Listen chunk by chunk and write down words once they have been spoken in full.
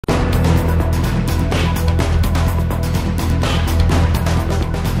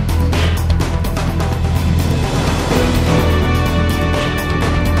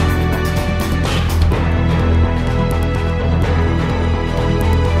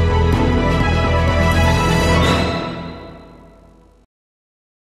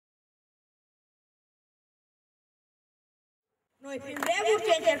Noi prin vremuri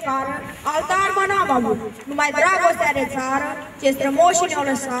ce încercară, altă armă n-am avut, numai dragostea de țară, ce strămoșii ne-o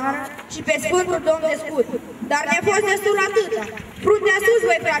lăsară și pe Sfântul Domn de scut. Dar ne-a fost destul atâta. Fruntea sus,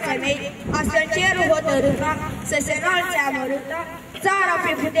 voi, frații mei, astfel cerul hotărâta să se înalțe amărâta țara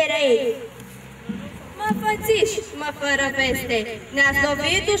prin puterea ei. Mă fățiși, mă fără veste, ne-ați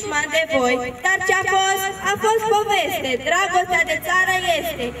lovit dușman de voi, dar ce-a fost, a fost poveste, dragostea de țară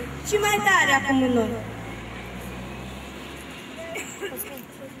este și mai tare acum în noi.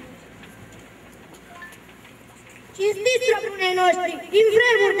 Cinstiți stăpânii noștri, din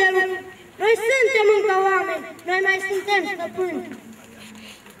vremuri de lume, noi suntem încă oameni, noi mai suntem stăpâni.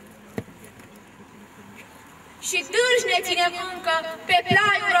 Și târși ne ținem încă pe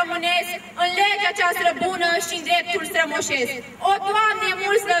plaiul românesc, în legea cea străbună și în dreptul strămoșesc. O, Doamne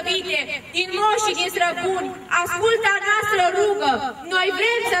mult slăvite, din moși și din străbuni, ascultă a noastră rugă, noi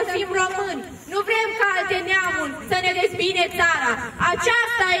vrem să fim români, nu vrem ca alte neamuri să ne dezbine țara.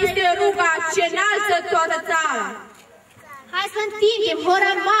 Aceasta este ruga ce înalță toată țara. Hai să întindem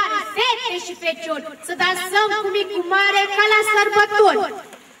horă mare, fete și feciori, să dansăm cu mic cu mare ca la sărbători.